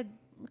to be a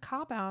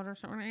cop out or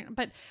something,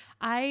 but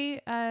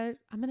I'm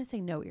gonna say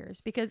no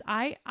ears because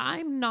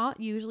I'm not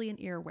usually an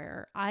ear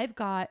wearer. I've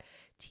got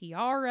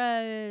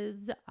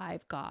tiaras,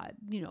 I've got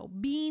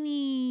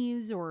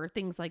beanies or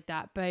things like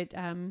that, but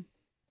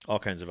All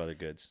kinds of other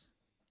goods.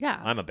 yeah,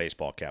 I'm a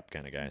baseball cap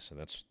kind of guy, so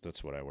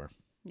that's what I wear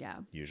yeah,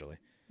 usually.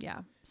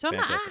 yeah. So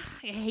Fantastic.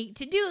 I hate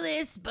to do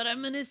this, but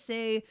I'm gonna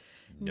say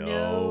No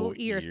no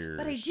ears. ears.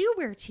 But I do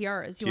wear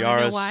tiaras. You want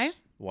to know why?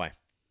 Why?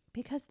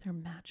 Because they're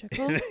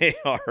magical. They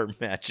are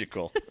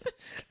magical.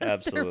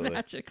 Absolutely. They're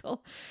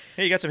magical.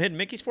 Hey, you got some hidden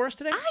Mickeys for us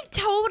today? I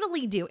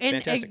totally do.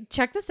 And Fantastic.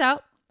 check this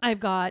out.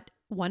 I've got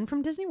one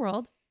from Disney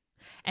World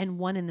and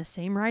one in the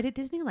same ride at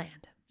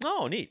Disneyland.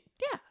 Oh, neat.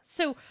 Yeah.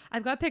 So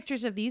I've got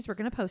pictures of these. We're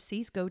going to post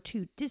these. Go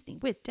to Disney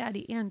with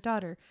Daddy and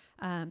Daughter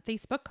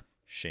Facebook.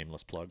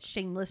 Shameless plug.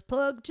 Shameless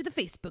plug to the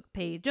Facebook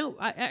page. No,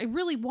 I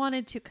really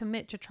wanted to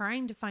commit to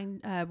trying to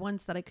find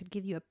ones that I could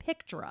give you a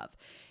picture of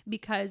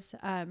because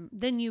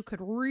then you could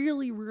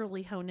really,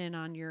 really hone in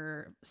on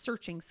your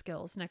searching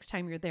skills next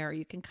time you're there.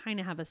 You can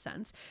kind of have a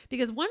sense.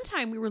 Because one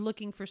time we were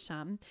looking for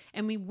some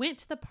and we went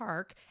to the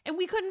park and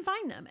we couldn't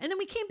find them. And then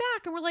we came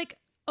back and we're like,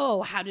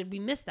 oh, how did we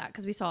miss that?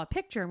 Because we saw a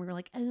picture and we were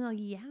like, oh,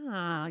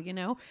 yeah,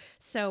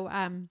 So,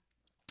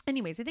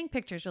 anyways, I think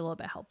pictures are a little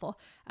bit helpful.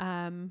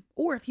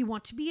 Or if you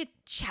want to be a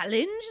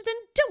challenge, then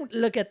don't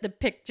look at the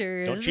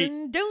pictures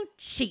and don't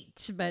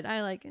cheat. But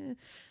I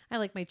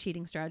like my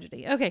cheating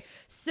strategy. Okay,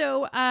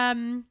 so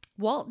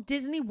Walt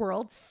Disney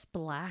World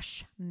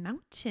Splash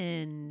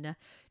Mountain.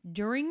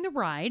 During the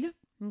ride,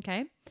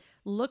 okay,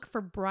 look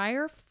for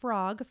Briar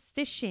Frog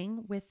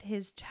fishing with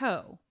his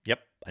toe.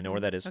 Yep, I know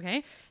where that is.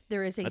 Okay,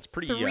 there is a That's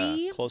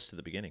pretty close to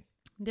the beginning.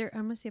 I'm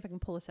gonna see if I can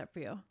pull this up for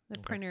you. The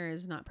printer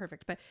is not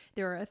perfect, but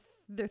there are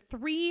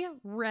 3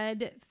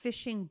 red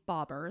fishing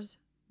bobbers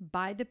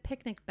by the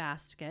picnic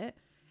basket,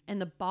 and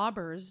the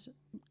bobbers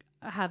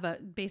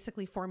have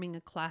basically forming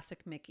a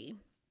classic Mickey.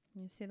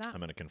 You see that? I'm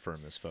going to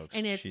confirm this, folks.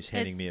 And She's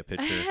handing me a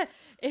picture.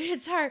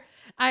 It's hard.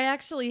 I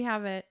actually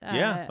have it.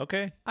 Yeah.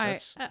 Okay.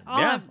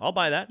 I'll I'll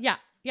buy that. Yeah.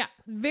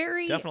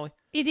 Very Definitely.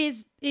 It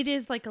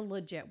is like a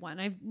legit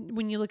one.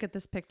 When you look at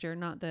this picture,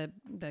 not the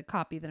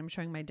copy that I'm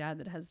showing my dad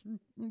that has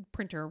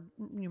printer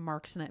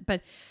marks in it,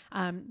 but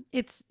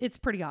it's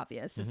pretty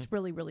obvious. Mm-hmm. It's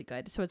really, really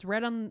good. So it's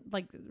red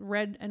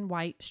and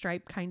white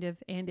stripe kind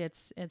of, and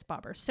it's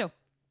bobbers. So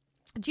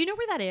do you know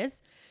where that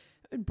is?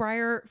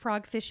 Briar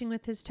Frog fishing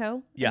with his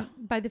toe? Yeah.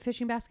 By the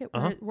fishing basket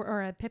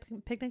or a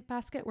picnic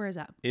basket? Where is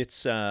that?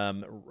 It's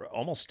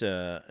almost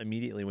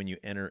immediately when you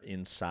enter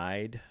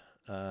inside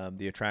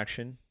the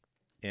attraction.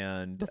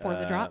 And Before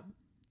the drop?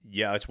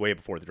 Yeah, it's way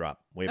before the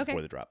drop. Okay.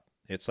 Before the drop.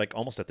 It's like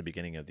almost at the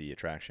beginning of the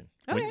attraction.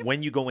 Okay.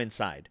 When you go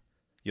inside,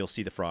 you'll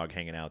see the frog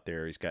hanging out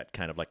there. He's got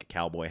kind of like a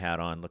cowboy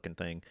hat on looking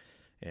thing,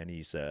 and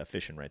he's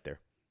fishing right there.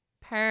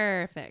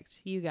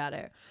 Perfect. You got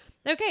it.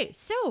 Okay,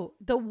 so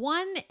the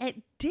one at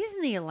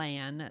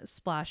Disneyland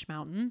Splash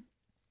Mountain,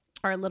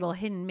 our little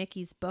hidden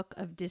Mickey's book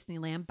of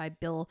Disneyland by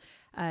Bill,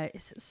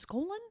 is it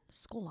Skolin?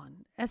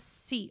 Skolon.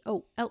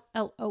 Scollon,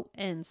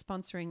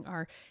 sponsoring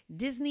our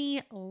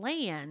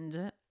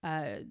Disneyland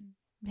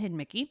Hidden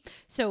Mickey.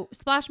 So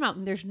Splash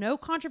Mountain, there's no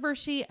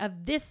controversy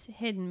of this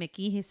Hidden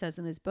Mickey, he says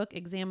in his book.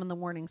 Examine the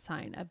warning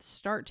sign of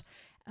start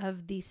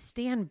of the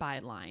standby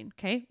line.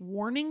 Okay.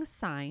 Warning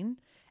sign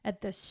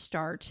at the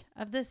start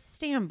of the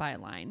standby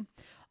line.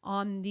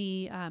 On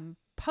the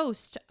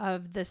post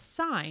of the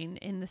sign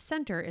in the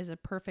center is a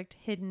perfect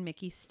Hidden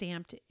Mickey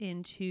stamped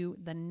into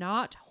the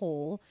knot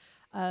hole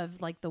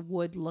of like the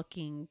wood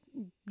looking,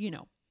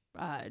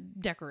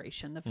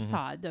 decoration, the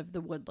facade of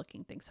the wood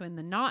looking thing. So in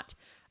the knot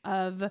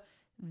of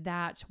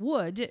that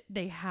wood,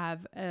 they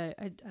have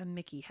a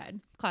Mickey head,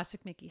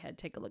 classic Mickey head.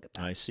 Take a look at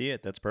that. I see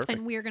it. That's perfect.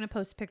 And we are going to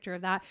post a picture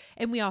of that.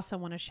 And we also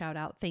want to shout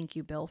out, thank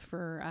you, Bill,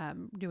 for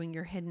doing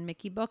your Hidden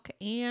Mickey book.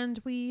 And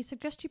we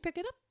suggest you pick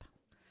it up.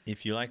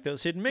 If you like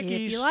those Hidden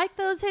Mickeys. If you like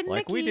those Hidden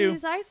like Mickeys, we do.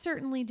 I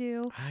certainly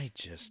do. I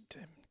just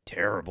am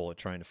terrible at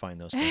trying to find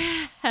those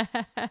things.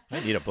 I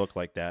need a book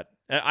like that.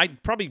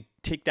 I'd probably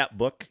take that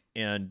book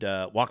and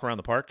walk around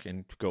the park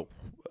and go,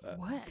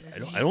 what?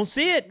 I don't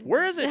see it.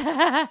 Where is it?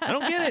 I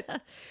don't get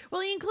it.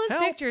 Well, he includes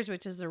Help. pictures,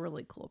 which is a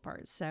really cool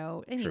part.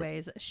 So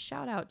anyways,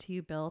 shout out to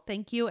you, Bill.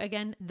 Thank you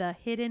again. The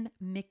Hidden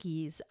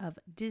Mickeys of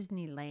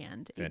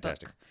Disneyland.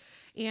 Fantastic. Book.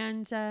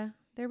 And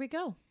there we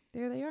go.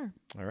 There they are.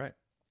 All right.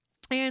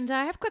 And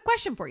I have a quick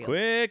question for you.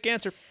 Quick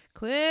answer.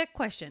 Quick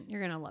question. You're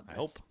going to love this. I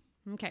hope.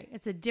 Okay.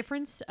 It's a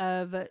difference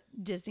of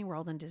Disney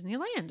World and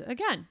Disneyland.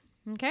 Again.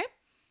 Okay.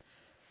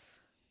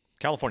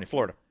 California,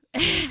 Florida.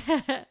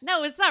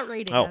 No, it's not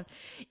rating. Oh.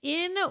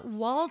 In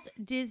Walt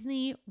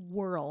Disney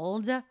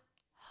World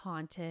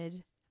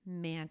Haunted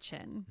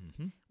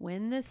Mansion,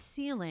 when the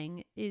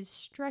ceiling is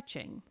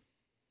stretching,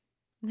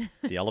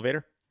 The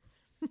elevator?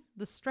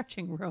 the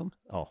stretching room.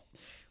 Oh,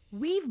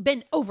 We've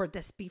been over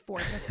this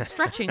before. The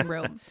stretching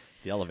room.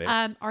 the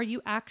elevator. Are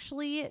you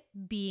actually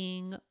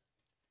being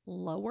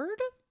lowered?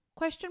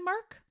 Question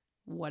mark.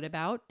 What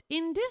about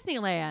in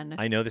Disneyland?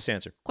 I know this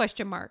answer.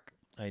 Question mark.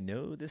 I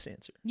know this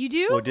answer. You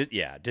do? Well,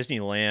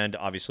 Disneyland.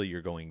 Obviously,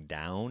 you're going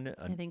down.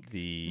 I think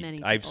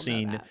many I've people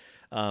seen. know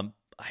that.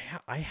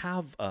 I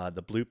have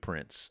the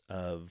blueprints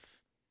of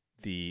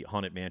the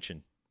Haunted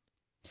Mansion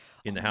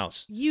in the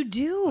house. You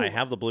do? I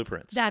have the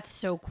blueprints. That's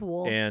so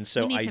cool. And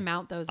so we need to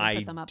mount those and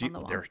put them up on the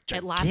wall. They're At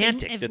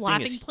gigantic. Laughing, The thing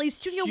Laughing is Place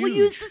Studio, huge. we'll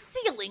use the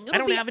ceiling. I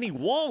don't have any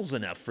walls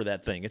enough for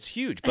that thing. It's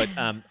huge. But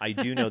I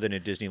do know that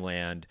in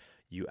Disneyland,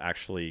 you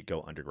actually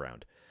go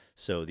underground.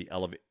 So the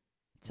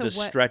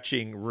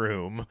stretching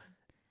room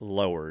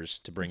lowers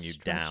to bring you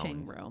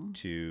down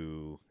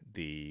to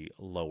the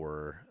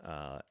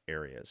lower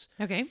areas.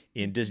 Okay.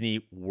 In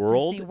Disney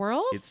World,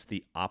 it's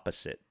the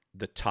opposite.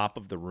 The top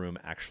of the room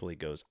actually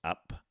goes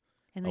up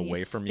and then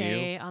away from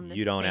you.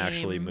 You don't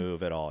actually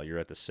move at all. You're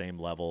at the same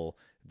level.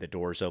 The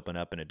doors open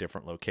up in a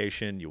different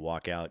location. You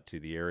walk out to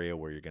the area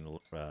where you're going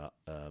to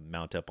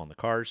mount up on the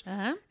cars,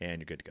 and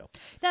you're good to go.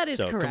 That is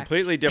correct.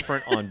 Completely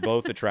different on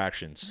both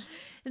attractions.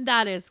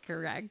 That is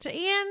correct.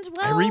 And,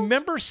 I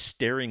remember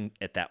staring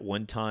at that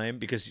one time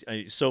because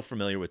I'm so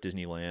familiar with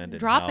Disneyland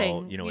and how,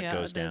 it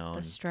goes down.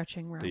 The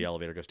stretching room. The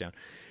elevator goes down.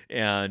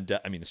 And,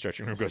 the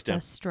stretching room goes down.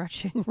 The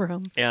stretching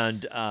room.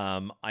 And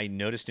I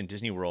noticed in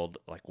Disney World,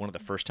 like one of the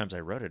first times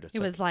I rode it,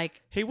 it was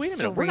like, hey, wait a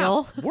minute,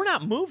 we're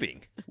not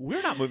moving.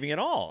 We're not moving at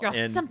all.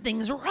 And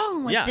something's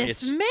wrong with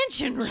this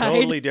mansion ride.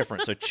 Totally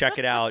different. So check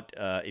it out.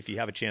 If you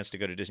have a chance to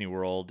go to Disney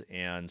World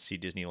and see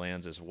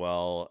Disneyland's as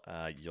well,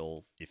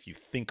 if you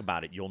think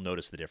about it, you'll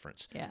notice the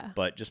difference. Yeah.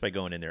 But just by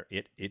going in there,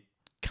 it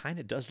kind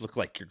of does look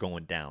like you're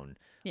going down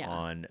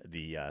on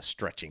the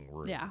stretching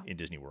room in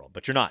Disney World,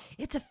 but you're not.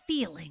 It's a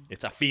feeling.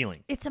 It's a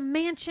feeling. It's a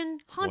mansion,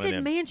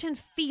 haunted mansion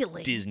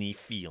feeling. Disney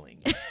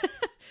feeling.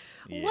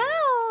 Yeah.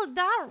 Well,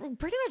 that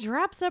pretty much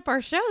wraps up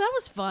our show. That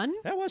was fun.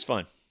 That was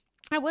fun.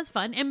 That was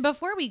fun. And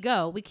before we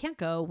go, we can't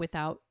go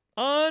without...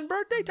 On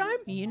birthday time?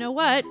 You know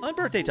what? On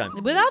birthday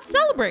time. Without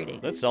celebrating.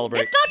 Let's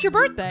celebrate. It's not your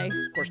birthday.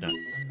 Of course not.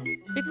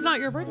 It's not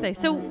your birthday.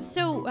 So,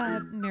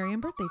 Merry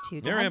birthday to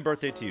you, Dad. Merry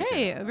birthday to you,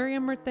 Hey, very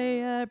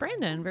birthday,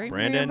 Brandon.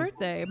 Merry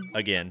birthday.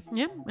 Again.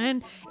 Yeah,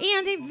 and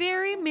a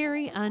very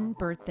merry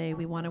unbirthday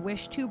we want to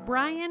wish to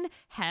Brian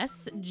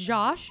Hess,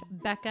 Josh,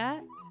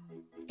 Becca,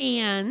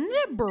 and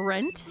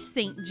Brent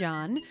St.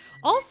 John.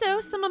 Also,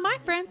 some of my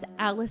friends,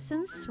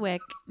 Allison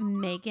Swick,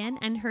 Megan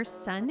and her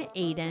son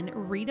Aiden,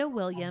 Rita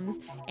Williams,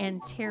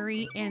 and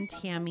Terry and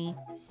Tammy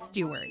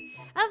Stewart.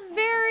 A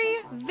very,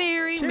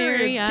 very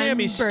merry and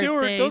Tammy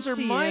Stewart, those are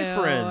to my you.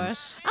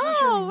 friends.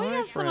 We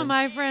have some of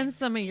my friends,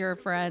 some of your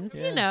friends.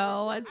 Yeah. You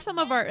know,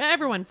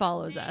 everyone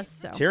follows us.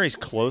 So Terry's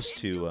close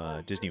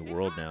to Disney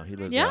World now. He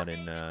lives out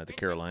in the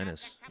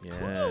Carolinas.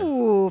 Yeah.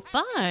 Ooh,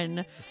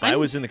 fun. If I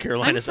was in the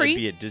Carolinas, I'd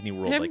be at Disney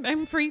World.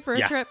 I'm free for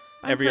a trip.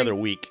 Every other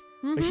week.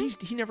 Mm-hmm.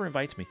 But he never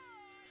invites me.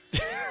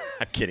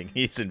 I'm kidding.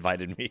 He's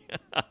invited me.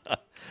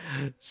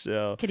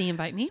 So. Can he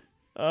invite me?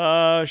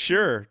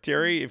 Sure.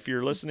 Terry, if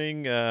you're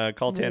listening,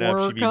 call Tana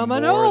up. She'd be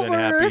more than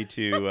happy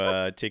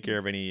to take care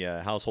of any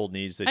household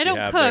needs that you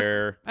have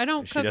there. I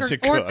don't cook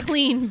or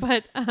clean,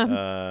 but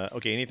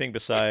okay, anything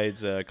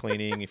besides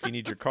cleaning. If you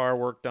need your car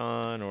worked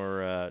on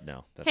or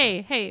no. That's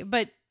hey,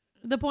 but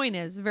the point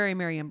is, very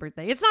merry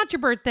birthday. It's not your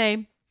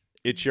birthday.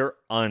 It's your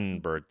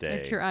unbirthday.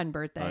 It's your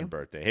unbirthday.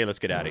 Unbirthday. Hey, let's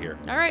get out of here.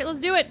 All right, let's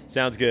do it.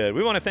 Sounds good.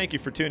 We want to thank you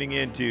for tuning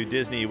in to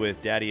Disney with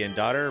Daddy and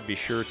Daughter. Be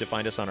sure to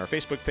find us on our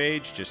Facebook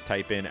page. Just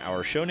type in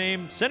our show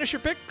name, send us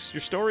your pics,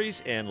 your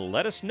stories, and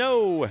let us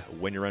know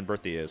when your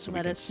unbirthday is so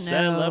we can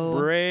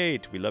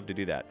celebrate. We love to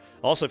do that.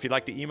 Also, if you'd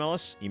like to email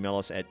us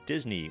at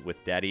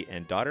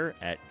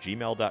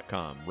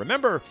disneywithdaddyanddaughter@gmail.com.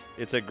 Remember,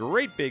 it's a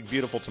great, big,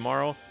 beautiful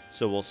tomorrow,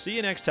 so we'll see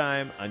you next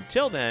time.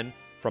 Until then,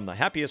 from the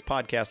happiest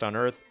podcast on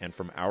earth and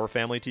from our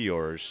family to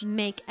yours,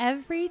 make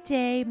every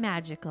day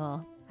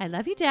magical. I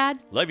love you, Dad.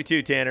 Love you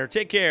too, Tanner.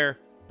 Take care.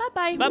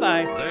 Bye-bye.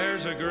 Bye-bye.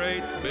 There's a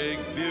great, big,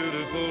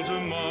 beautiful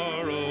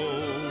tomorrow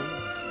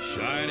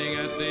shining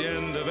at the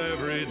end of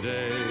every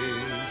day.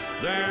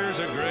 There's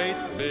a great,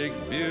 big,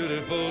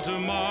 beautiful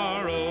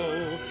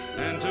tomorrow,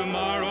 and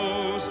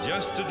tomorrow's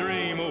just a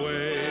dream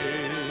away.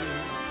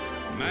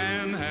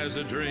 Man has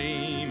a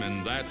dream,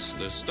 and that's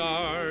the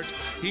start.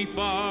 He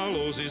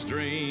follows his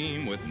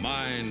dream with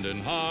mind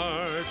and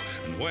heart.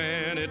 And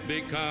when it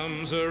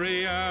becomes a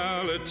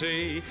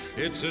reality,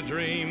 it's a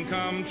dream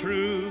come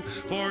true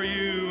for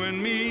you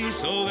and me.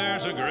 So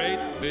there's a great,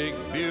 big,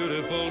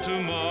 beautiful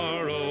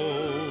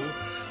tomorrow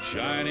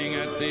shining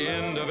at the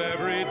end of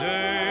every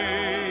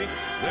day.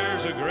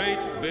 There's a great,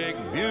 big,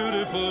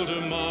 beautiful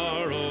tomorrow.